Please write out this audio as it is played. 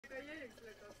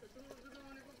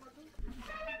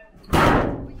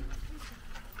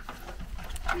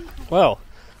Well,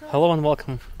 hello and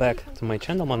welcome back to my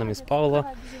channel. My name is Pavlo,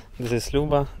 this is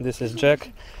Luba, this is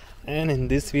Jack, and in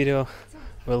this video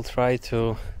we'll try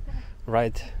to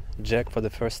ride Jack for the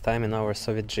first time in our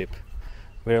Soviet Jeep.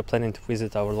 We are planning to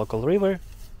visit our local river.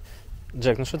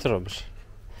 Jack, ну что ты робишь?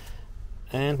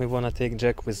 And we wanna take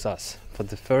Jack with us for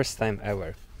the first time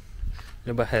ever.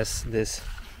 Luba has this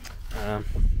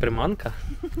приманка,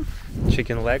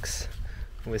 chicken legs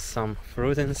with some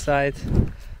fruit inside.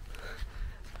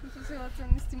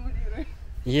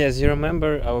 Yes, you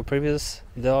remember our previous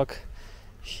dog?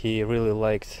 He really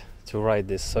liked to ride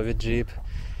this Soviet Jeep.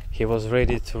 He was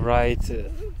ready to ride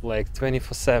like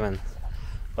 24/7.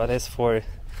 But as for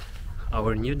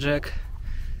our new Jack,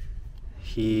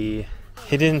 he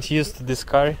didn't use this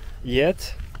car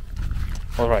yet.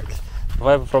 Alright,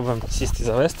 давай попробуем сесть и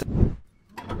завести.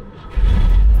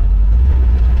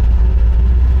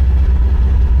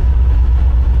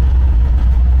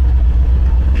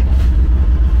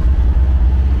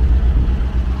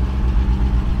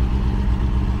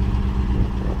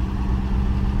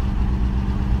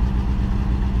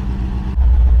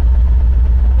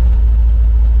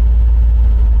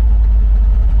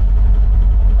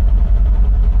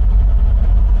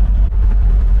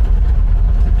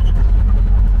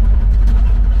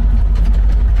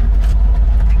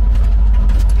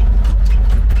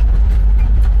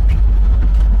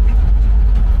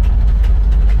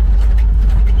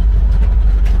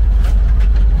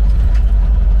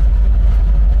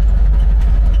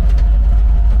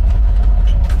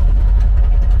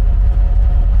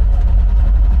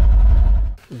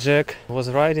 Jack was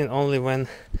riding only when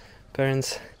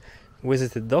parents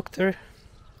visited doctor,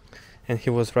 and he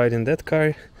was riding that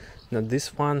car, not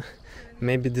this one.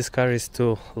 Maybe this car is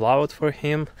too loud for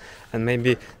him, and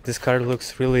maybe this car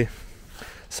looks really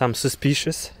some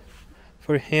suspicious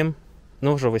for him.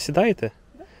 Ну уже, вы седаете?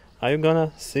 Are you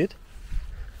gonna sit?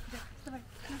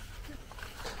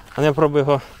 А я пробую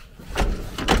его.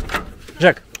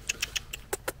 Джек,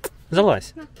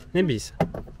 залазь, не бейся.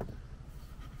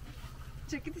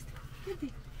 Jack, иди сюда.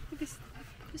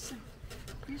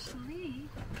 Пішли.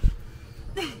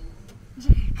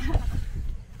 Джека.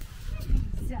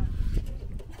 Нельзя.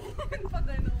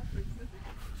 Подай на опыт.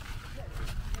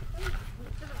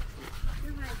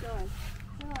 Давай.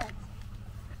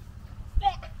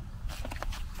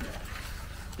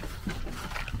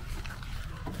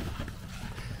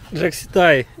 Джек,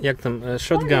 сідай, як там,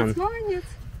 шотган. Молодец.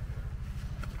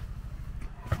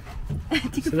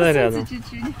 Сюда рядом.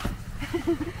 Чуть-чуть.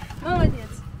 Молодец.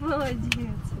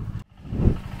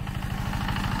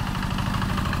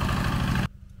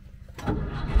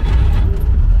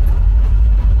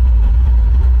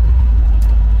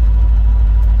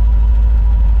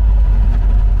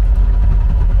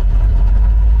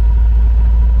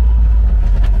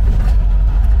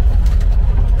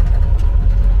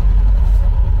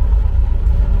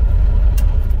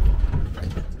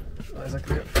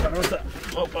 Закрою ворота.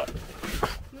 Опа.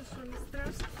 Ну что, не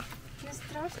страшно? Не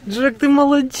страшно? Джек, ты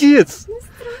молодец! Не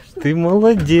страшно. Ты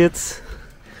молодец!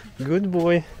 Good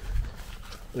boy.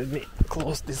 Let me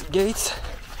close these gates.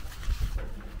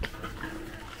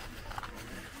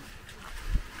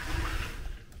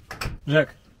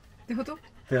 Джек, Ты готов?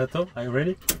 ты готов? Are you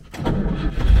ready?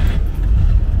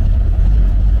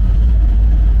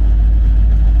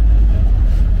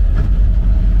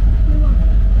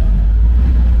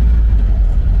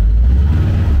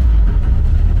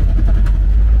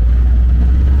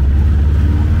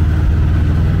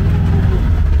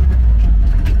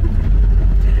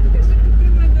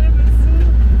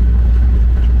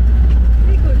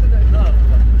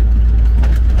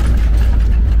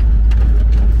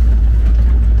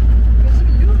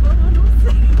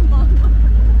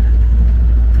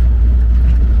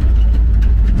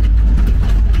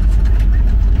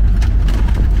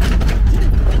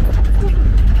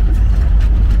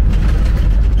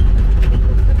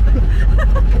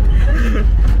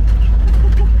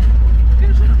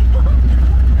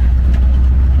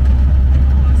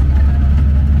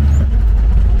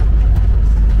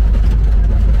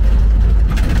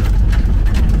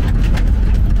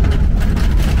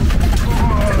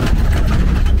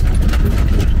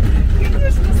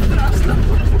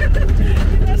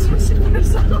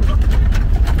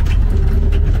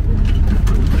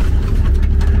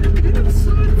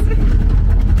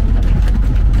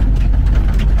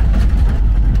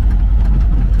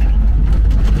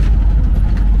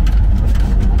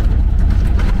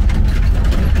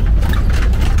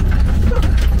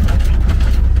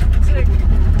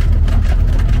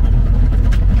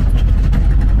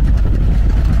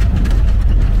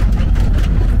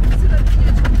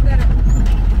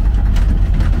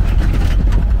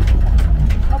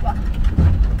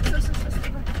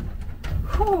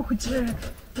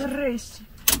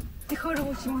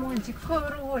 Хороший мальчик,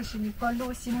 хороший,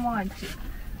 колесий мальчик.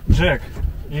 Jack,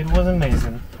 it was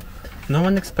amazing. No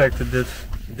one expected that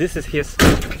this is his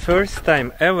first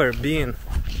time ever being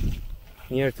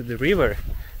near to the river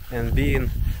and being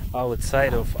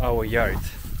outside of our yard.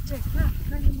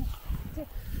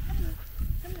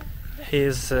 He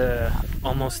is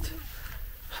almost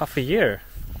half a year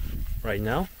right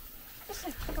now.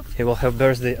 He will have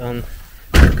birthday on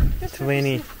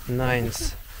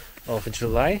 29th of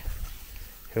July.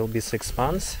 He will be 6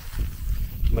 months,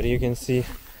 but you can see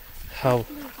how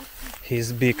he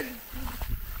is big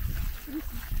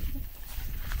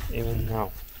even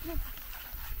now.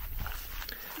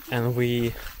 And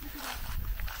we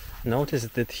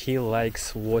noticed that he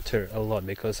likes water a lot,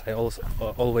 because I also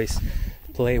always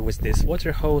play with this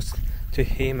water hose to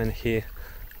him, and he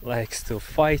likes to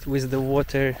fight with the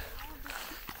water,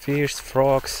 fish,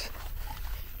 frogs.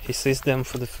 He sees them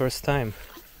for the first time.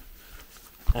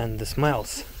 And the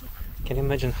smells. Can you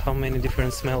imagine how many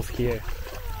different smells here?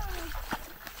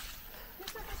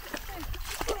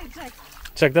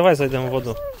 Jack, давай зайдемо в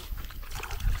воду.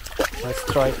 Let's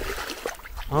try.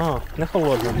 Не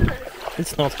холодно.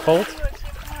 It's not cold.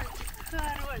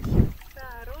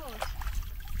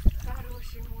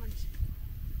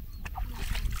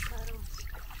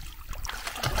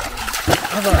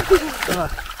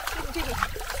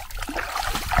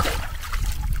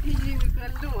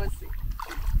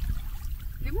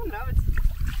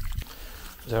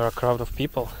 There are a crowd of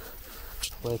people.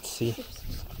 Let's see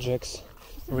Jack's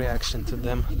reaction to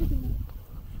them.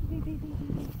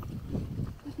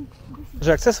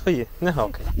 Jack, це свої, не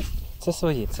гавкай. Це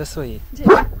свої, це свої.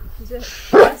 Джек,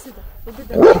 сюди, іди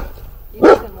до мене. Іди до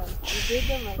мене, іди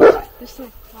до мене. Пішли,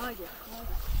 Надя.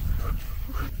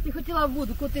 Ти хотіла в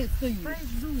воду, коти стоїть. Дай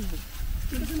зуби.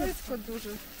 Ти близько дуже.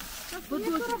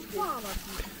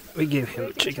 We give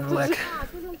him chicken leg.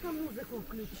 Музику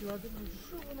включила,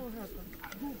 що воно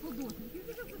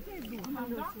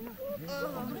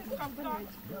грає?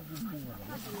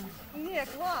 Ні,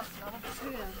 класно.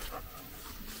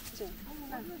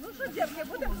 Ну що, дівки,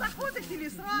 будемо заходити чи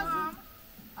сразу?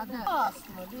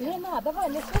 Класно. Лена, давай,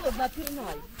 не холодно,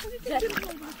 пірнай. Джек.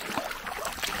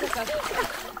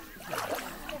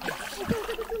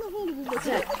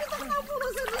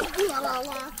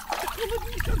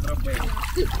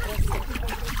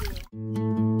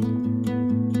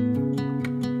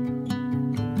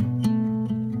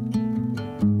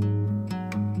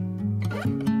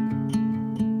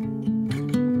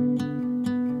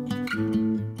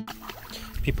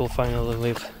 People finally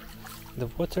leave the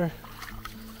water,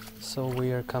 so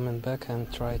we are coming back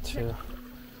and try to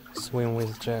swim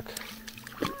with Jack.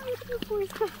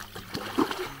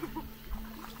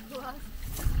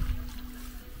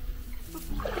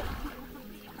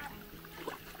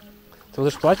 Ти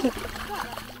будеш платі? Все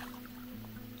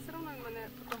одно в мене.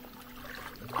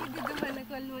 Іди до мене,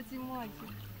 колоці мальчик.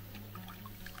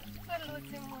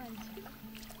 Колоці мальчик.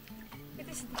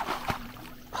 Іди сюди.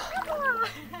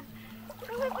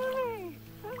 Пливи,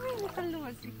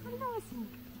 колосик, колосик.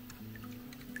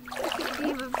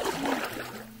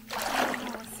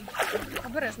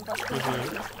 Обережно, так.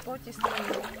 Поті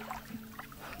стоїть.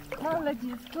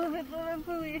 Молодець, пливи, пливи,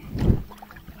 пливи.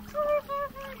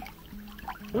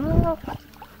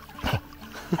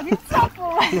 А він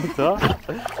цапав. Ну так.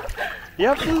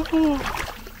 Я пливу. Молодець,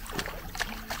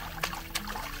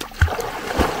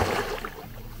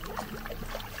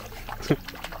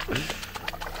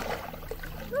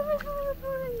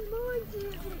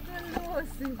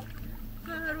 колосик.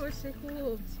 Хороший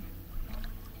хлопчик.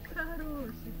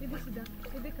 Хороший. Іди сюди,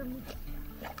 іди ко мені.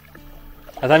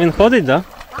 А там він ходить, да?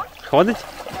 Ходить?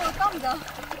 О, там, да.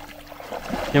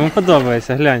 Йому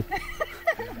подобається, глянь.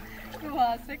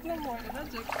 Клас, як на морі, да,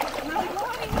 Джек? На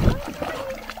морі.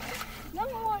 На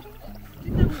морі. Ти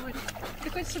на морі. Ти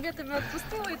хочеш, щоб я тебе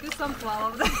відпустила і ти сам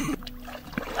плавав, да?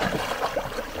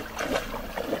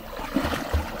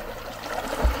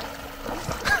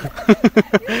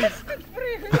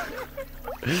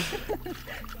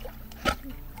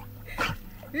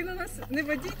 Він у нас не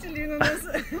водитель, він у нас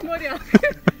моряк.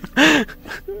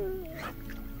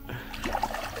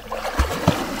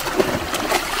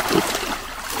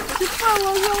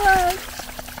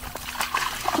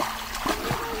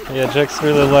 Yeah, Jack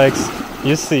really likes,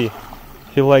 you see,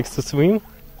 he likes to swim.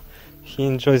 He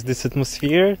enjoys this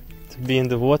atmosphere, to be in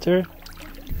the water.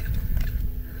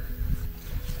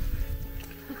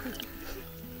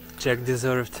 Jack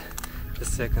deserved the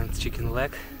second chicken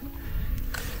leg.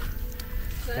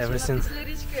 Everything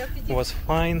was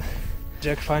fine.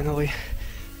 Jack finally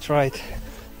tried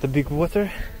the big water.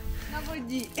 На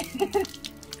воді.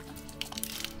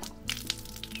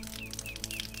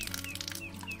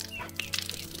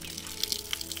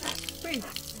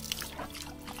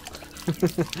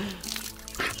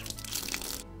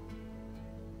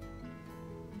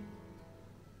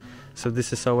 So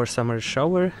this is our summer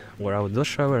shower, or outdoor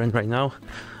shower, and right now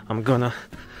I'm gonna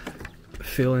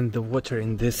fill in the water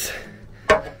in this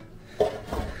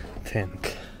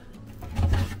tank.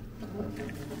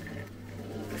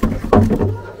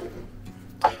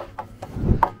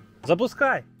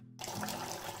 Запускай!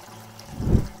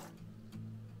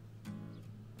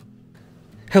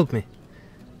 Help me!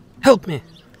 Help me!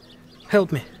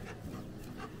 Help me!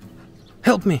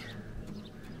 Help me!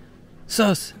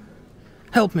 Sus!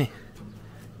 Help me!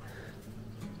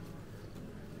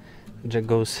 Jack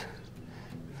goes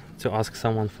to ask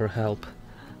someone for help.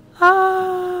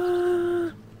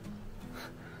 Ah!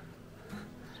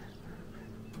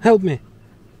 Help me!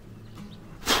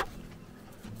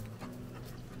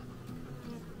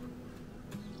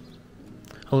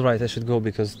 Alright, I should go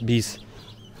because bees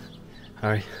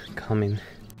are coming.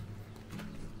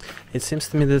 It seems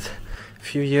to me that a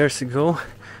few years ago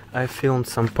I filmed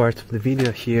some part of the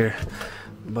video here,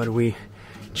 but we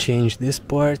changed this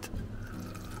part.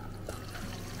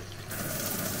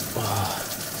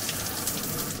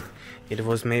 It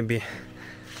was maybe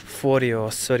 40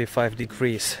 or 35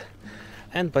 degrees.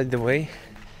 And by the way,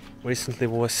 recently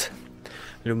was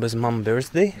Luba's mom's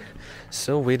birthday,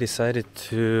 so we decided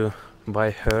to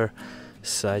buy her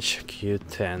such a cute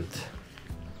tent.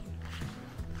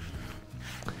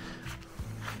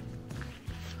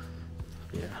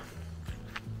 Yeah,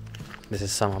 this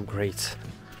is some upgrades.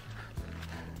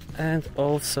 And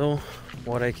also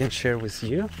what I can share with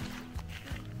you,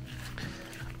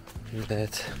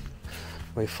 that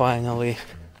we finally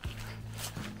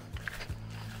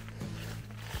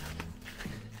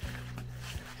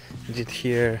did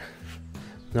here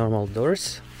normal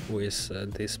doors with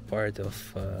this part of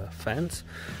fence,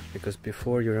 because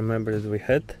before you remember that we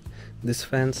had this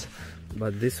fence,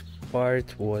 but this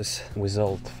part was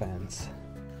without fence.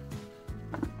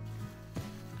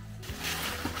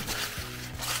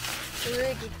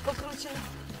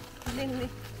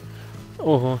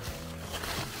 Ого.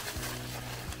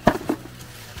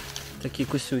 Такі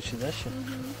кусючі, да, ще?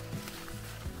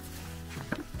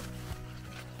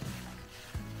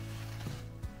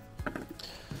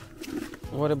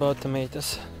 What about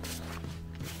tomatoes?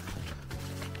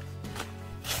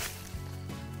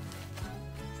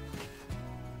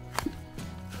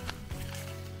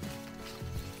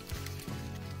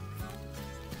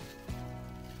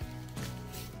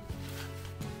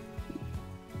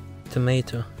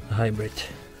 Tomato hybrid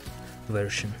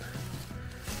version.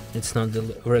 It's not the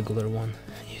regular one,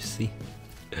 you see.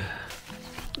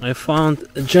 I found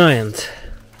a giant.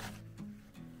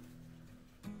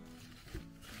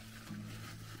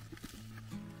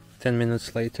 Ten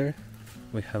minutes later,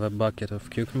 we have a bucket of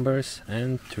cucumbers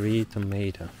and 3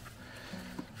 tomatoes.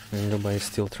 And Luba is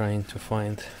still trying to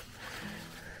find.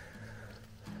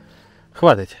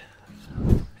 Хватит.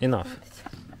 Enough.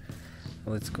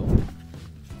 Let's go.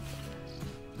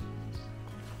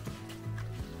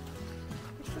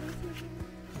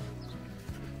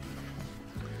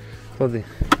 Клади.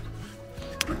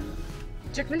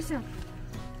 Джек, нельзя.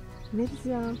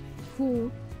 Нельзя.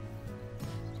 Фу.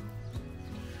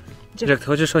 Джек, ти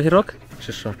хочеш огірок?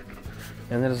 Чи що?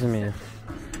 Я не розумію.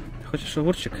 Хочеш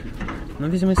огурчик? Ну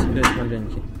візьми собі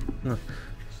маленький. Ну.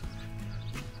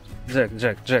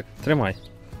 Джек, тримай.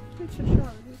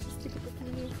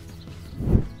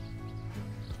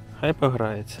 Хай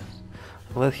пограється.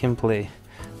 Let him play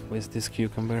with this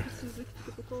cucumber.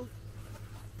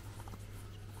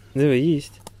 Диви,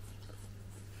 їсть.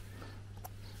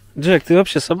 Джек, ти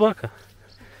взагалі собака?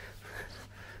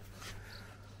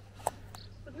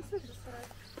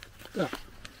 Так.